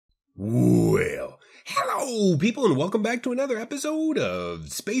Well, hello people and welcome back to another episode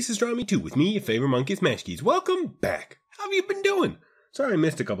of Space Astronomy 2 with me, your favorite monkey, Smash Keys. Welcome back. How have you been doing? Sorry I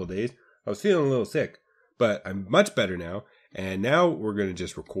missed a couple days. I was feeling a little sick, but I'm much better now. And now we're going to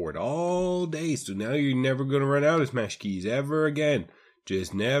just record all day. So now you're never going to run out of Smash Keys ever again.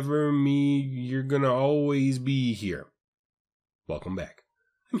 Just never me. You're going to always be here. Welcome back.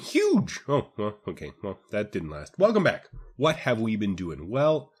 I'm huge. Oh, well, okay. Well, that didn't last. Welcome back. What have we been doing?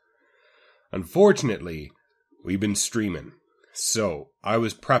 Well, unfortunately, we've been streaming. So I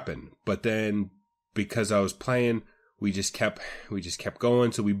was prepping, but then because I was playing, we just kept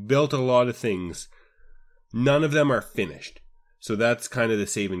going. So we built a lot of things. None of them are finished. So that's kind of the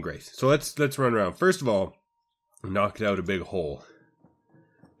saving grace. So let's run around. First of all, knocked out a big hole.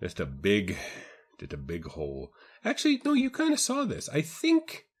 Just a big hole. Actually, no, you kind of saw this. I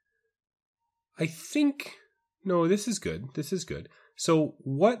think, no, this is good. This is good. So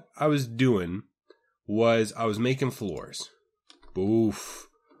what I was doing was I was making floors. Boof.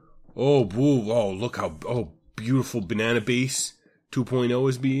 Oh, boo. Oh, look how, beautiful banana base 2.0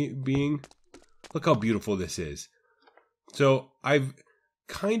 is being. Look how beautiful this is. So I've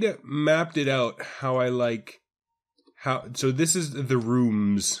kind of mapped it out how I like so this is the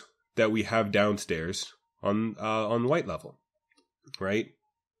rooms that we have downstairs on white level, right?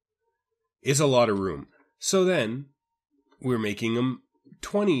 It's a lot of room. So then we're making them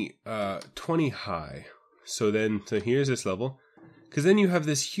 20 high. So here's this level. Because then you have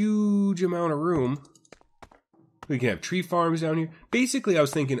this huge amount of room. We can have tree farms down here. Basically, I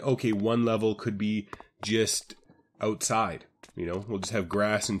was thinking, okay, one level could be just outside. You know, we'll just have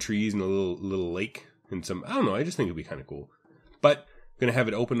grass and trees and a little lake and some, I don't know, I just think it'd be kind of cool. But I'm going to have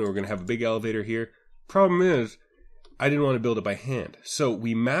it open and we're going to have a big elevator here. Problem is, I didn't want to build it by hand. So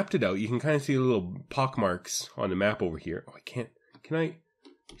we mapped it out. You can kind of see the little pock marks on the map over here. Oh, I can't. Can I?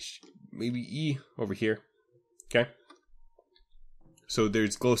 Maybe E over here. Okay. So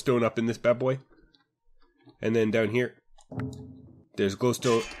there's glowstone up in this bad boy. And then down here, there's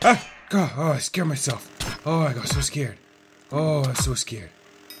glowstone. Ah! God, oh, I scared myself. Oh, I got so scared. Oh, I'm so scared.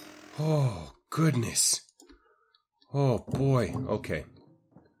 Oh, goodness. Oh, boy. Okay.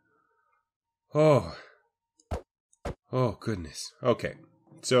 Oh, goodness. Okay.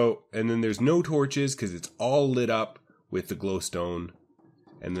 So, and then there's no torches because it's all lit up with the glowstone.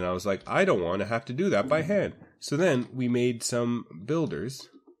 And then I was like, I don't want to have to do that by hand. So then we made some builders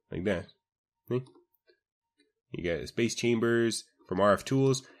like that. See? You get space chambers from RF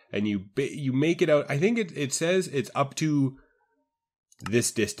Tools, and you make it out. I think it says it's up to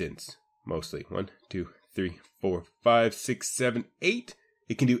this distance, mostly. 1, 2, 3, 4, 5, 6, 7, 8.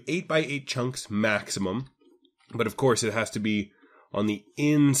 It can do 8 by 8 chunks maximum, but of course it has to be on the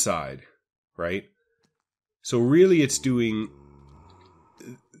inside, right? So really it's doing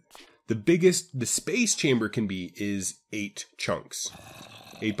the biggest the space chamber can be is 8 chunks.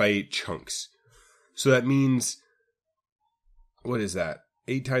 8 by 8 chunks. So that means, what is that?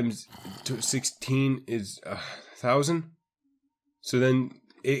 8 times 16 is 1,000. So then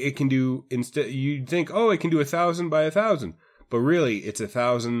it can do, instead, you'd think, oh, it can do 1,000 by 1,000. But really, it's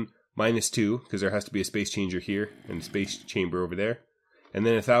 1,000 minus 2, because there has to be a space changer here, and a space chamber over there. And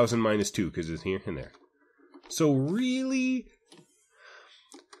then 1,000 minus 2, because it's here and there. So really,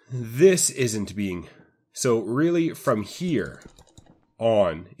 this isn't being, so really from here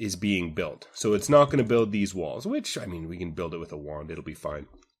on is being built. So it's not going to build these walls, which, I mean, we can build it with a wand. It'll be fine.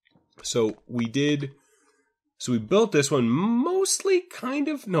 So we built this one mostly kind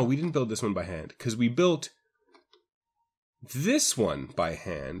of, no, we didn't build this one by hand because we built this one by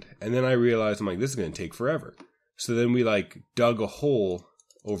hand. And then I realized, I'm like, this is going to take forever. So then we dug a hole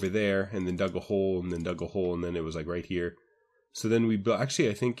over there and then dug a hole and then dug a hole. And then it was right here. So then we built, actually,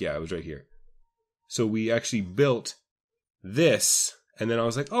 I think, yeah, it was right here. So we actually built this. And then I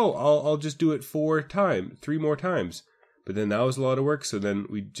was like, oh, I'll just do it 3 more times. But then that was a lot of work. So then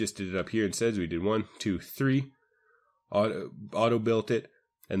we just did it up here instead. So we did 1, 2, 3. Auto built it.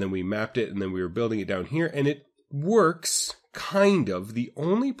 And then we mapped it. And then we were building it down here. And it works, kind of. The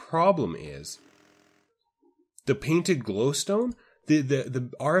only problem is the painted glowstone.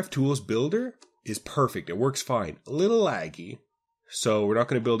 The RF Tools builder is perfect. It works fine. A little laggy. So we're not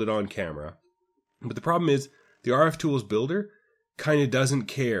going to build it on camera. But the problem is the RF Tools builder kind of doesn't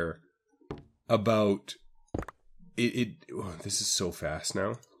care about this is so fast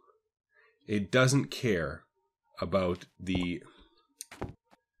now. It doesn't care about the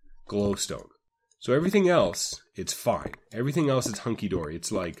glowstone. So everything else, it's fine. Everything else is hunky-dory.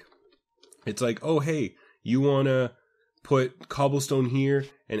 It's like, oh, hey, you want to put cobblestone here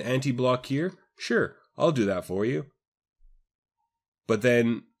and anti-block here? Sure, I'll do that for you. But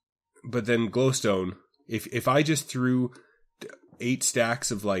then glowstone, if I just threw 8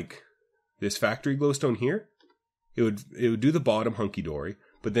 stacks of like this factory glowstone here, it would do the bottom hunky-dory,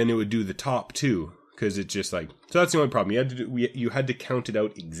 but then it would do the top too, because it's just like, so that's the only problem. You had to count it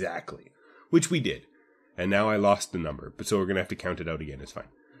out exactly, which we did. And now I lost the number, but so we're going to have to count it out again. It's fine.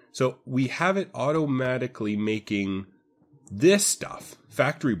 So we have it automatically making this stuff,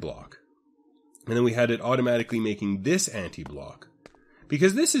 factory block. And then we had it automatically making this anti-block.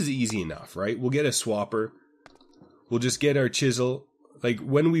 Because this is easy enough, right? We'll get a swapper. We'll just get our chisel. Like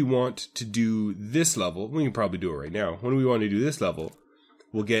when we want to do this level, we can probably do it right now. When we want to do this level,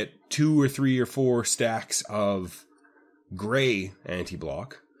 we'll get 2 or 3 or 4 stacks of gray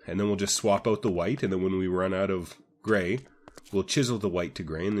anti-block. And then we'll just swap out the white. And then when we run out of gray, we'll chisel the white to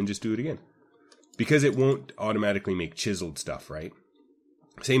gray and then just do it again. Because it won't automatically make chiseled stuff, right?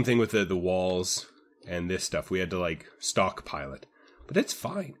 Same thing with the walls and this stuff. We had to like stockpile it. But it's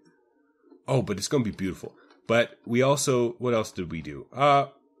fine. Oh, but it's going to be beautiful. But we also, what else did we do?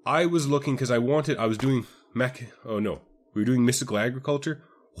 I was looking because I was doing we were doing mystical agriculture.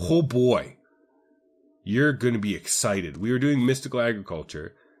 Oh boy. You're going to be excited. We were doing mystical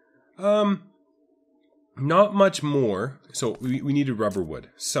agriculture. Not much more. So we needed rubber wood.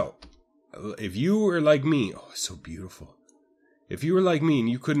 So if you were like me, oh, it's so beautiful. If you were like me and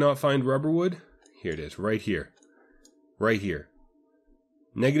you could not find rubber wood, here it is, right here. Right here.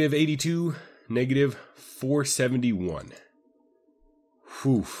 -82, -471.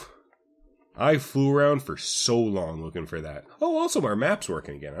 Whew. I flew around for so long looking for that. Oh, also our map's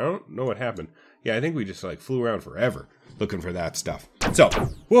working again. I don't know what happened. Yeah, I think we just like flew around forever looking for that stuff. So,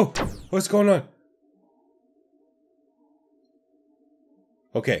 whoa, what's going on?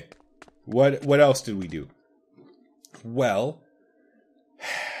 Okay, what else did we do? Well,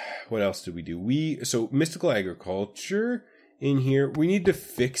 what else did we do? So mystical agriculture in here, we need to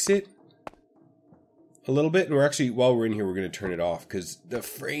fix it a little bit. And we're actually, while we're in here, we're going to turn it off because the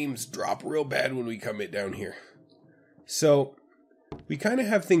frames drop real bad when we come it down here. So we kind of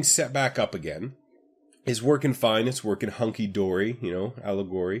have things set back up again. It's working fine. It's working hunky-dory,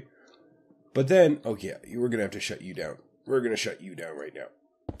 allegory. But then, oh yeah, we're going to have to shut you down. We're going to shut you down right now.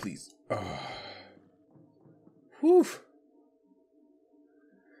 Please. Oh. Whew.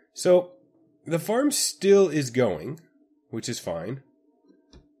 So the farm still is going, which is fine.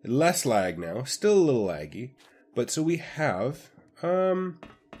 Less lag now, still a little laggy. But so we have, so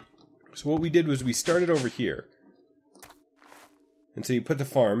what we did was we started over here. And so you put the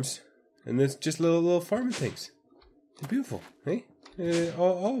farms, and there's just little farming things. They're beautiful, hey?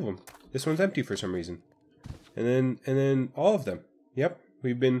 All of them. This one's empty for some reason. And then all of them. Yep,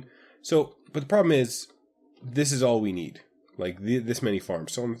 we've been, but the problem is, this is all we need. Like this many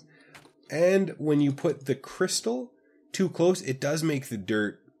farms. And when you put the crystal too close, it does make the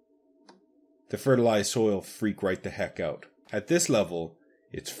dirt, the fertilized soil, freak right the heck out. At this level,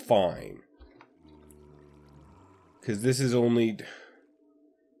 it's fine. Because this is only,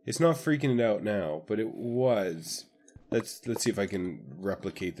 it's not freaking it out now, but it was. Let's see if I can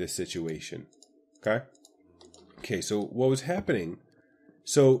replicate this situation. Okay? Okay, so what was happening,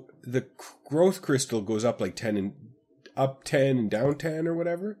 so the growth crystal goes up like 10 and up 10 and down 10 or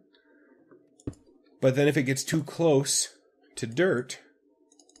whatever. But then if it gets too close to dirt,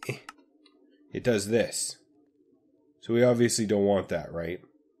 it does this. So we obviously don't want that, right?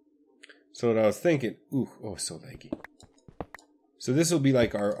 So what I was thinking, so laggy. So this will be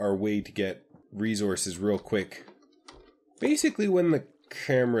like our way to get resources real quick. Basically when the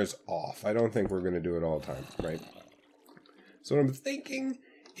camera's off. I don't think we're going to do it all the time, right? So what I'm thinking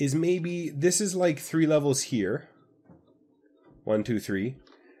is maybe this is like 3 levels here. 1, 2, 3.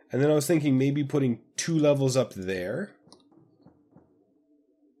 And then I was thinking maybe putting 2 levels up there.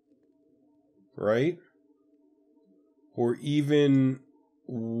 Right? Or even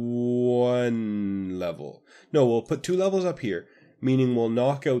 1 level. No, we'll put 2 levels up here, meaning we'll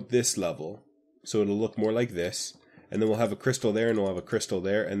knock out this level, so it'll look more like this, and then we'll have a crystal there, and we'll have a crystal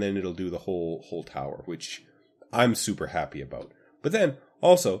there, and then it'll do the whole tower, which I'm super happy about. But then,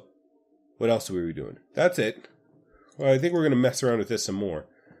 also, what else are we doing? That's it. Well, I think we're going to mess around with this some more.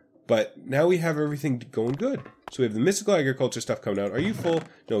 But now we have everything going good. So we have the mystical agriculture stuff coming out. Are you full?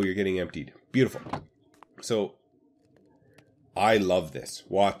 No, you're getting emptied. Beautiful. So, I love this.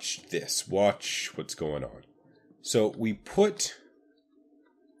 Watch this. Watch what's going on. So we put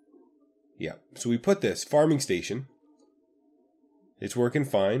this farming station. It's working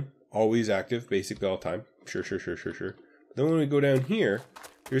fine. Always active, basically all the time. Sure. Then when we go down here,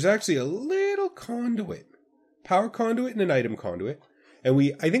 there's actually a little conduit. Power conduit and an item conduit. And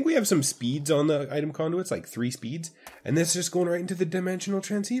I think we have some speeds on the item conduits, like 3 speeds. And this is just going right into the dimensional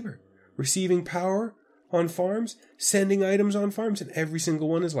transceiver. receiving power on farms, sending items on farms, and every single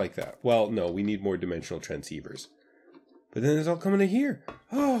one is like that. Well, no, we need more dimensional transceivers. But then it's all coming to here.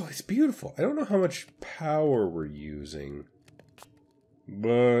 Oh, it's beautiful. I don't know how much power we're using,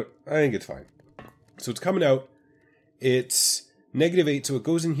 but I think it's fine. So it's coming out. It's -8, so it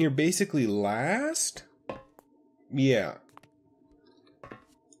goes in here basically last. Yeah.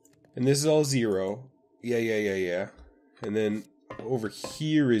 And this is all 0. Yeah. And then over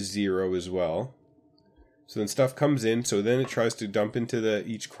here is 0 as well. So then stuff comes in, so then it tries to dump into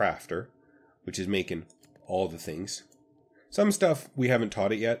each crafter, which is making all the things. Some stuff we haven't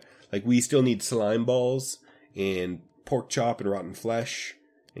taught it yet. Like we still need slime balls and pork chop and rotten flesh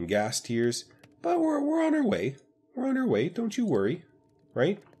and gas tears. But we're on our way. We're on our way. Don't you worry.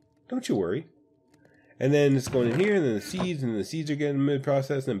 Right? Don't you worry. And then it's going in here, and then the seeds are getting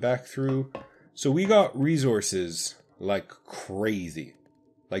mid-processed and back through. So we got resources like crazy.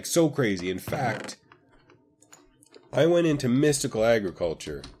 Like so crazy. In fact, I went into mystical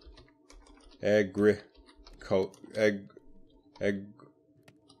agriculture. Mystical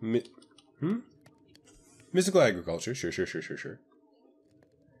agriculture. Sure.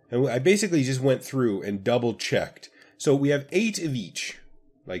 And I basically just went through and double checked. So we have 8 of each.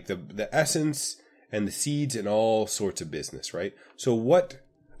 Like the essence and the seeds and all sorts of business, right? So what,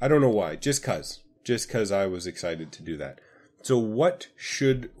 I don't know why, just cause I was excited to do that. So what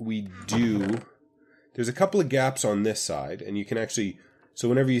should we do? There's a couple of gaps on this side, and you can actually, so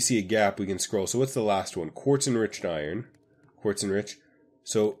whenever you see a gap, we can scroll. So what's the last one? Quartz enriched iron. Quartz enriched.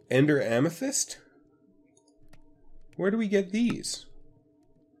 So ender amethyst? Where do we get these?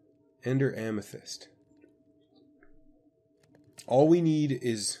 Ender amethyst. All we need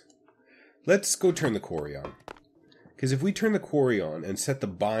is, let's go turn the quarry on. Because if we turn the quarry on and set the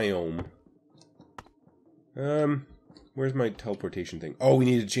biome, where's my teleportation thing? Oh, we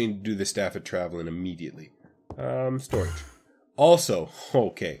need to do the staff at traveling immediately. Storage. Also,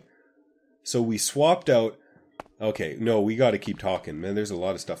 okay. So we swapped out, okay, no, we got to keep talking, man. There's a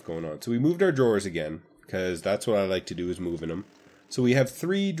lot of stuff going on. So we moved our drawers again, because that's what I like to do, is moving them. So we have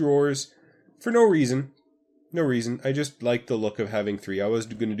 3 drawers for no reason. No reason. I just like the look of having 3. I was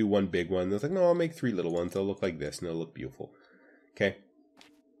going to do one big one. I was like, no, I'll make 3 little ones. They'll look like this, and they'll look beautiful. Okay.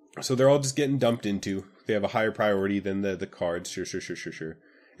 So they're all just getting dumped into. They have a higher priority than the cards. Sure.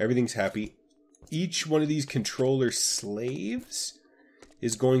 Everything's happy. Each one of these controller slaves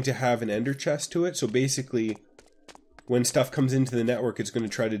is going to have an ender chest to it. So basically, when stuff comes into the network, it's going to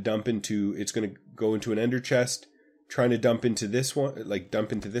try to it's going to go into an ender chest, trying to dump into this one,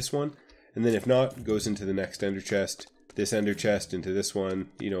 and then if not, it goes into the next ender chest, this ender chest into this one,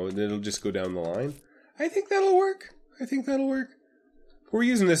 and it'll just go down the line. I think that'll work. We're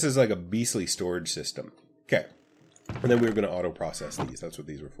using this as like a beastly storage system. Okay. And then we were going to auto-process these. That's what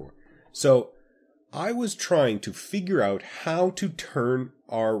these were for. So I was trying to figure out how to turn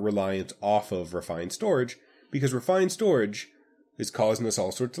our reliance off of refined storage, because refined storage is causing us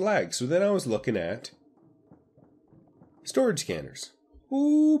all sorts of lag. So then I was looking at storage scanners.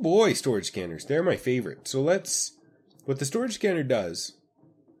 Ooh boy, storage scanners. They're my favorite. So what the storage scanner does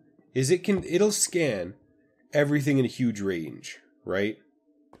is it'll scan everything in a huge range, right?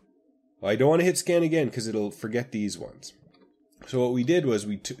 Well, I don't want to hit scan again because it'll forget these ones. So what we did was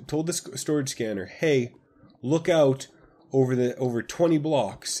we told the storage scanner, hey, look out over 20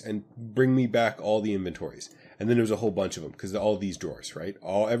 blocks and bring me back all the inventories. And then there was a whole bunch of them, because all these drawers, right?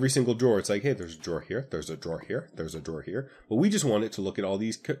 Every single drawer, it's like, hey, there's a drawer here, there's a drawer here, there's a drawer here. Well, we just want it to look at all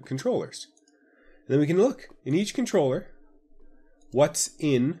these controllers. And then we can look in each controller what's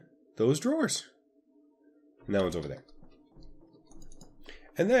in those drawers. And that one's over there.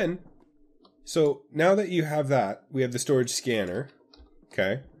 And then, so now that you have that, we have the storage scanner,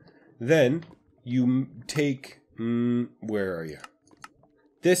 okay? Then you take, where are you?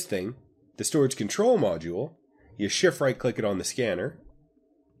 This thing, the storage control module. You shift right click it on the scanner.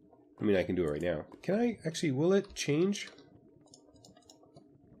 I mean, I can do it right now. Can I actually, will it change?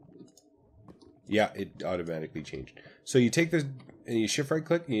 Yeah, it automatically changed. So you take this and you shift right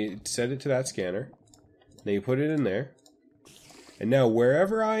click and you set it to that scanner. Now you put it in there. And now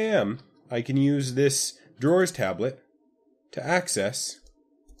wherever I am, I can use this drawers tablet to access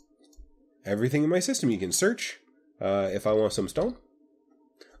everything in my system. You can search if I want some stone.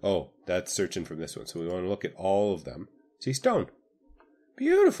 Oh, that's searching from this one. So we want to look at all of them. See, stone.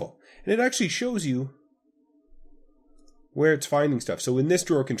 Beautiful. And it actually shows you where it's finding stuff. So in this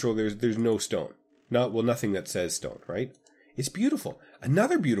drawer control, there's no stone. Nothing that says stone, right? It's beautiful.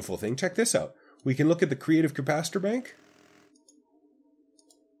 Another beautiful thing, check this out. We can look at the creative capacitor bank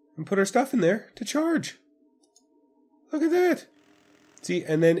and put our stuff in there to charge. Look at that. See,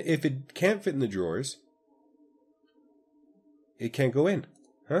 and then if it can't fit in the drawers, it can't go in.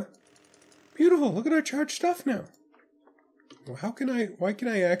 Huh? Beautiful. Look at our charged stuff now. Well, why can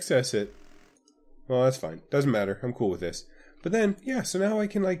I access it? Well, that's fine. Doesn't matter. I'm cool with this. But then, yeah, so now I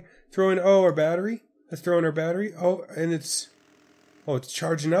can like throw in, our battery. Let's throw in our battery. And it's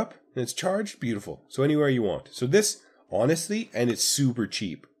charging up and it's charged. Beautiful. So anywhere you want. So this, honestly, and it's super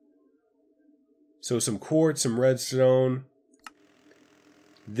cheap. So some quartz, some redstone.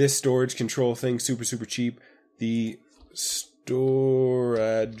 This storage control thing, super, super cheap. The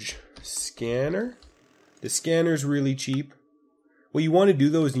storage scanner. The scanner's really cheap. What you want to do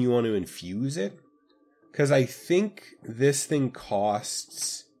though is you want to infuse it. Because I think this thing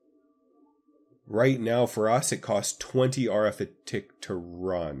costs, right now for us, it costs 20 RF a tick to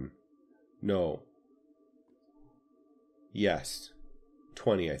run. No. Yes.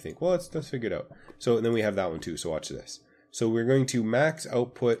 20, I think. Well, let's figure it out. So and then we have that one too, so watch this. So we're going to max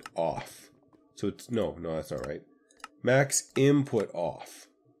output off. So it's, no, that's not right. Max input off.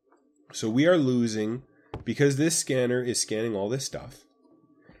 So we are losing, because this scanner is scanning all this stuff.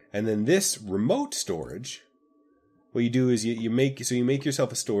 And then this remote storage, what you do is you make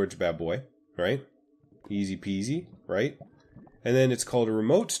yourself a storage bad boy, right? Easy peasy, right? And then it's called a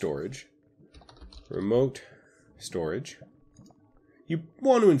remote storage. Remote storage. You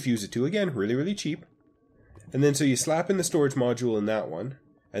want to infuse it too, again, really, really cheap. And then so you slap in the storage module in that one,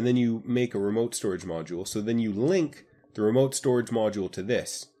 and then you make a remote storage module. So then you link the remote storage module to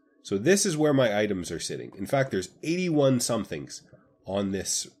this. So this is where my items are sitting. In fact, there's 81 somethings on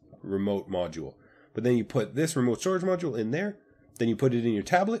this remote module. But then you put this remote storage module in there, then you put it in your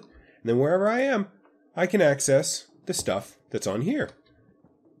tablet, and then wherever I am, I can access the stuff that's on here.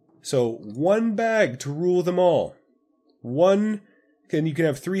 So one bag to rule them all. And you can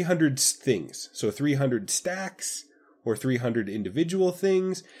have 300 things. So 300 stacks or 300 individual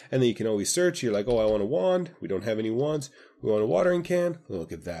things. And then you can always search. You're like, I want a wand. We don't have any wands. We want a watering can.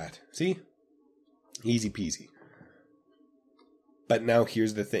 Look at that. See? Easy peasy. But now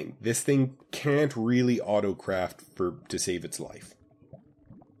here's the thing. This thing can't really auto-craft to save its life.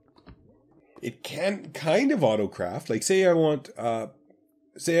 It can kind of auto-craft. Like say I want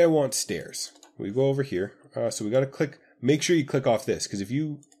stairs. We go over here. So we got to click. Make sure you click off this, because if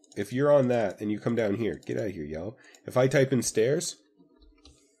you're on that and you come down here, get out of here, yellow. If I type in stairs,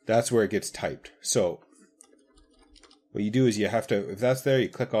 that's where it gets typed. So what you do is you have to, if that's there, you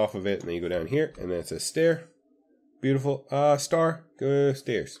click off of it, and then you go down here, and then it says stair. Beautiful. Star. Go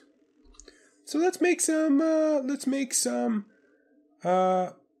stairs. So let's make some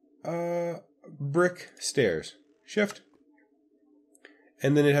brick stairs. Shift.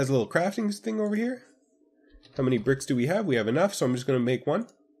 And then it has a little crafting thing over here. How many bricks do we have? We have enough, so I'm just going to make one.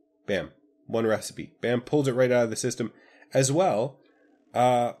 Bam. One recipe. Bam. Pulls it right out of the system. As well,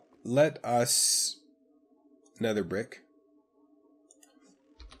 let us... Nether brick.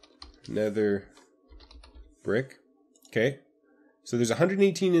 Nether brick. Okay. So there's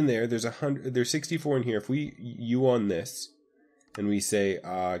 118 in there. There's 64 in here. If we on this, and we say,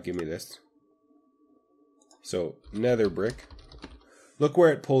 give me this. So, nether brick. Look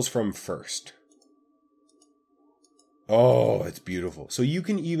where it pulls from first. Oh, it's beautiful. So you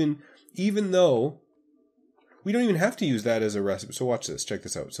can even though we don't even have to use that as a recipe. So watch this. Check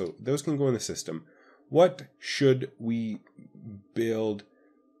this out. So those can go in the system. What should we build?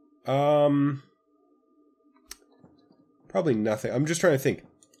 Probably nothing. I'm just trying to think.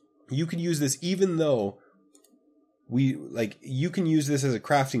 You could use this even though you can use this as a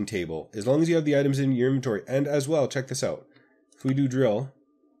crafting table as long as you have the items in your inventory. And as well, check this out. If we do drill,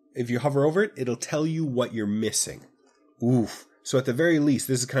 if you hover over it, it'll tell you what you're missing. Oof. So at the very least,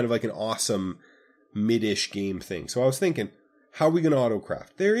 this is kind of like an awesome mid-ish game thing. So I was thinking, how are we going to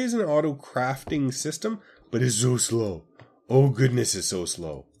auto-craft? There is an auto-crafting system, but it's so slow. Oh goodness, it's so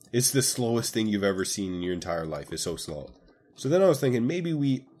slow. It's the slowest thing you've ever seen in your entire life. It's so slow. So then I was thinking, maybe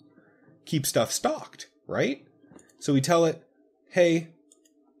we keep stuff stocked, right? So we tell it, hey,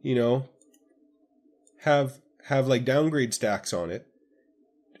 have like downgrade stacks on it,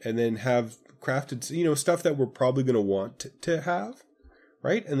 and then have crafted, stuff that we're probably going to want to have,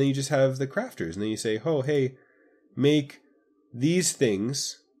 right? And then you just have the crafters, and then you say, oh, hey, make these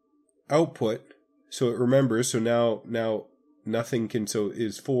things output, so it remembers. So now nothing can, so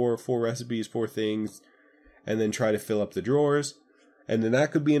is four recipes, 4 things, and then try to fill up the drawers. And then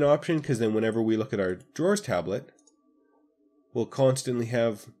that could be an option, because then whenever we look at our drawers tablet, we'll constantly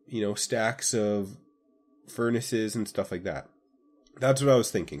have, stacks of furnaces and stuff like that. That's what I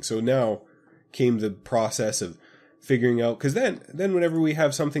was thinking. So now came the process of figuring out, because then whenever we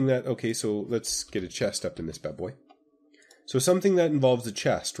have something that, okay, so let's get a chest up in this bad boy. So something that involves a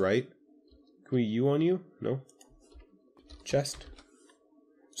chest, right? Can we U on you? No? Chest.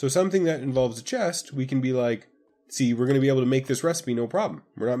 So something that involves a chest, we can be like, see, we're going to be able to make this recipe no problem.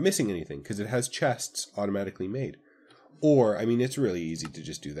 We're not missing anything because it has chests automatically made. Or, I mean, it's really easy to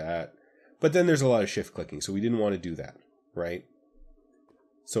just do that. But then there's a lot of shift clicking, so we didn't want to do that, right?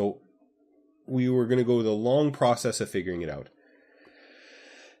 So we were going to go the long process of figuring it out.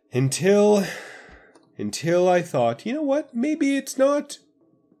 Until I thought, you know what? Maybe it's not.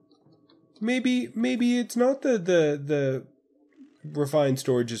 Maybe it's not the refined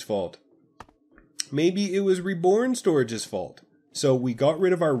storage's fault. Maybe it was reborn storage's fault. So we got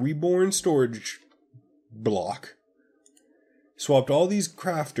rid of our reborn storage block. Swapped all these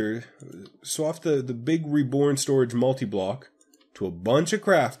crafters. Swapped the big reborn storage multi-block to a bunch of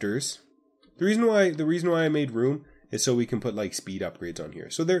crafters. The reason why I made room is so we can put like speed upgrades on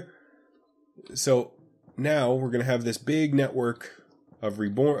here. So now we're gonna have this big network of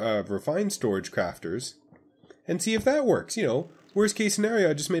refined storage crafters, and see if that works. You know, worst case scenario,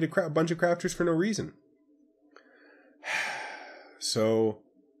 I just made a bunch of crafters for no reason. So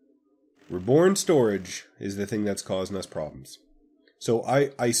reborn storage is the thing that's causing us problems. So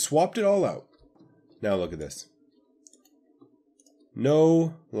I swapped it all out. Now look at this.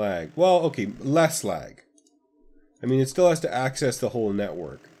 No lag. Well, okay, less lag. I mean, it still has to access the whole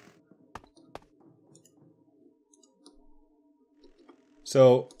network.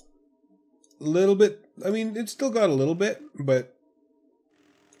 So, a little bit, I mean, it's still got a little bit, but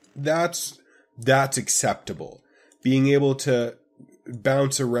that's acceptable. Being able to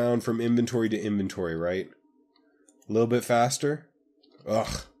bounce around from inventory to inventory, right? A little bit faster.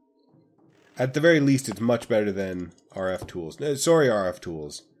 Ugh. At the very least, it's much better than RF tools. Sorry, RF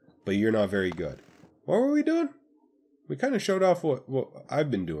tools, but you're not very good. What were we doing? We kind of showed off what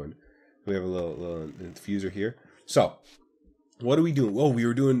I've been doing. We have a little infuser here. So, what are we doing? Oh, we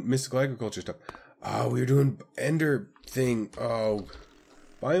were doing mystical agriculture stuff. Oh, we were doing ender thing. Oh,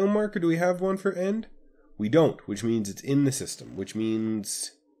 biomarker. Do we have one for end? We don't, which means it's in the system, which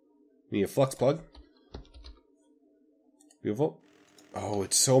means we need a flux plug. Beautiful. Oh,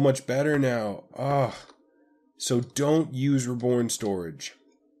 it's so much better now. Oh, so don't use reborn storage.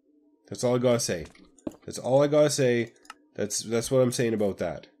 That's all I gotta say. That's all I gotta say. That's what I'm saying about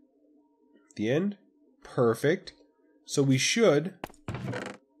that. The end. Perfect. So we should,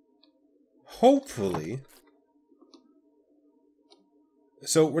 hopefully,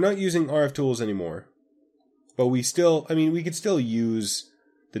 so we're not using RF tools anymore, but we still, I mean, we could still use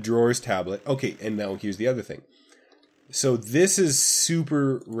the drawers tablet. Okay, and now here's the other thing. So this is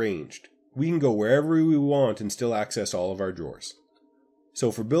super ranged. We can go wherever we want and still access all of our drawers.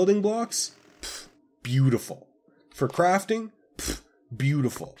 So for building blocks, beautiful. For crafting,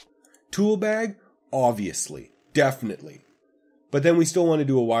 beautiful. Tool bag, obviously. Definitely. But then we still want to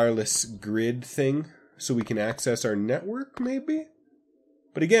do a wireless grid thing so we can access our network, maybe?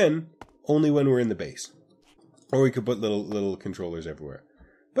 But again, only when we're in the base. Or we could put little controllers everywhere.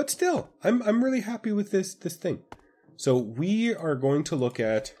 But still, I'm really happy with this thing. So we are going to look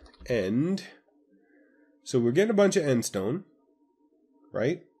at end. So we're getting a bunch of end stone,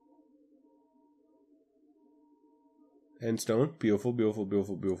 right? End stone. Beautiful, beautiful,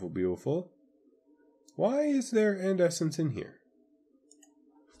 beautiful, beautiful, beautiful. Why is there end essence in here?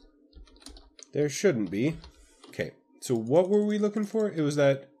 There shouldn't be. Okay, so what were we looking for? It was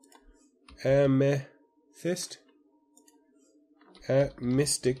that amethyst.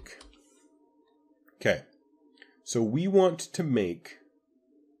 Mystic. Okay, so we want to make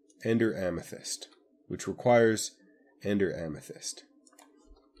ender amethyst, which requires ender amethyst.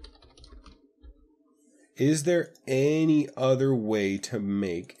 Is there any other way to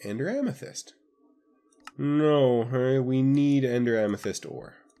make ender amethyst? No, we need ender amethyst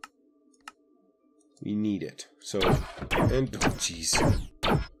ore. We need it. So, and oh jeez.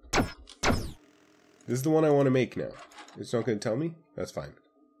 This is the one I want to make now. It's not going to tell me? That's fine.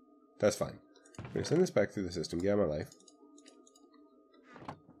 That's fine. I'm going to send this back through the system. Get out of my life.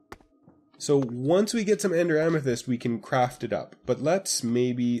 So once we get some ender amethyst, we can craft it up. But let's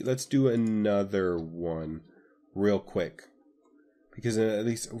do another one real quick. Because at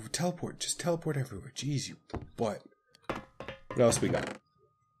least, just teleport everywhere. Jeez, you butt. What else we got?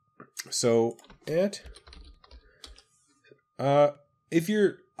 So, if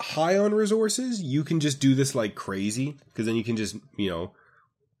you're high on resources, you can just do this like crazy. Because then you can just,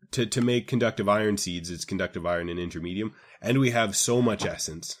 to make conductive iron seeds, it's conductive iron and intermedium. And we have so much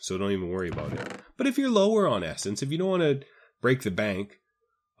essence, so don't even worry about it. But if you're lower on essence, if you don't want to break the bank,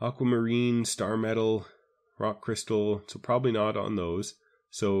 aquamarine, star metal, rock crystal, so probably not on those.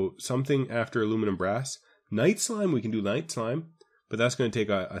 So something after aluminum brass, Night slime, we can do night slime. But that's going to take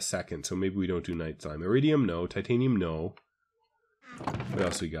a second, so maybe we don't do night slime. Iridium, no. Titanium, no. What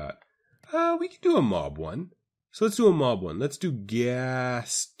else we got? We can do a mob one. So let's do a mob one. Let's do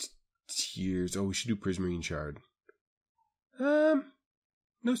gas tears. Oh, we should do prismarine shard. No,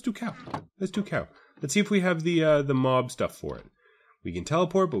 let's do cow. Let's do cow. Let's see if we have the mob stuff for it. We can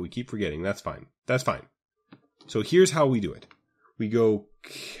teleport, but we keep forgetting. That's fine. That's fine. So here's how we do it. We go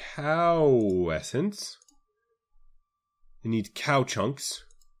cow essence. We need cow chunks.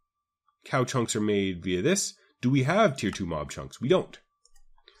 Cow chunks are made via this. Do we have tier 2 mob chunks? We don't.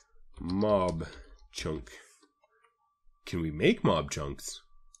 Mob chunk. Can we make mob chunks?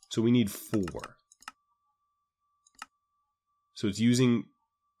 So we need 4. So it's using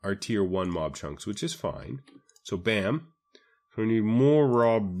our tier 1 mob chunks, which is fine. So bam. So we need more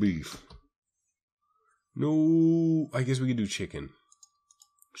raw beef. No, I guess we could do chicken.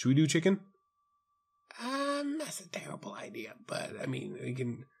 Should we do chicken? That's a terrible idea, but I mean, we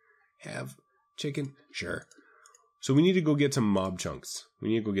can have chicken. Sure. So we need to go get some mob chunks. We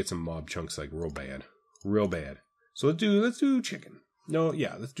need to go get some mob chunks like real bad. Real bad. So let's do chicken. No,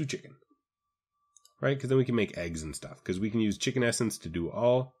 yeah, let's do chicken. Right? Because then we can make eggs and stuff. Because we can use chicken essence to do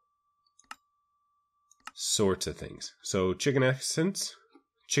all sorts of things. So chicken essence,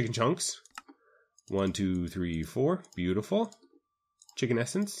 chicken chunks. 1, 2, 3, 4. Beautiful. Chicken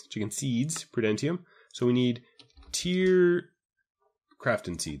essence, chicken seeds, prudentium. So we need tier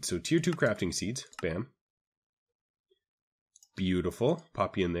crafting seeds. So tier 2 crafting seeds. Bam. Beautiful.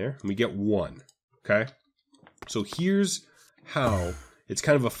 Pop you in there. And we get 1. Okay? So here's how it's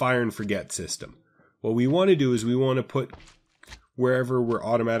kind of a fire and forget system. What we want to do is we want to put wherever we're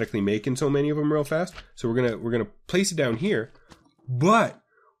automatically making so many of them real fast. So we're gonna place it down here, but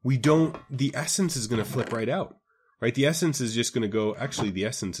we don't. The essence is gonna flip right out. Right? The essence is just going to go, actually the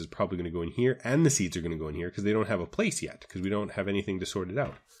essence is probably going to go in here, and the seeds are going to go in here because they don't have a place yet, because we don't have anything to sort it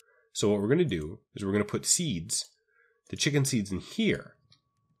out. So what we're going to do is we're going to put seeds, the chicken seeds in here,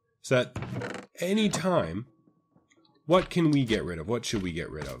 so that any time, what can we get rid of? What should we get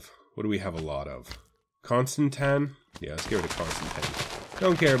rid of? What do we have a lot of? Constantan? Yeah, let's get rid of Constantan.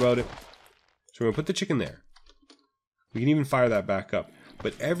 Don't care about it. So we're going to put the chicken there. We can even fire that back up.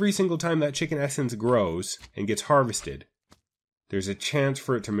 But every single time that chicken essence grows and gets harvested, there's a chance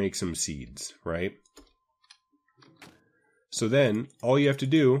for it to make some seeds, right? So then, all you have to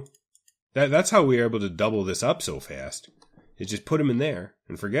do, that's how we are able to double this up so fast, is just put them in there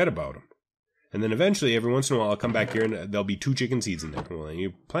and forget about them. And then eventually, every once in a while, I'll come back here and there'll be 2 chicken seeds in there. Well, then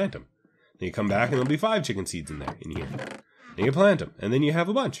you plant them. Then you come back and there'll be 5 chicken seeds in here. Then you plant them. And then you have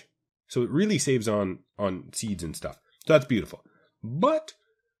a bunch. So it really saves on seeds and stuff. So that's beautiful. But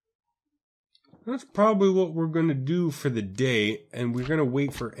that's probably what we're going to do for the day, and we're going to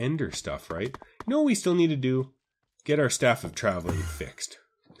wait for Ender stuff, right? You know what we still need to do? Get our Staff of Traveling fixed.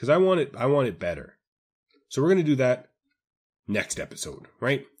 Because I want it better. So we're going to do that next episode,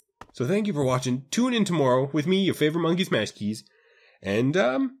 right? So thank you for watching. Tune in tomorrow with me, your favorite Monkey Smash Keys, and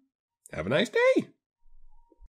have a nice day!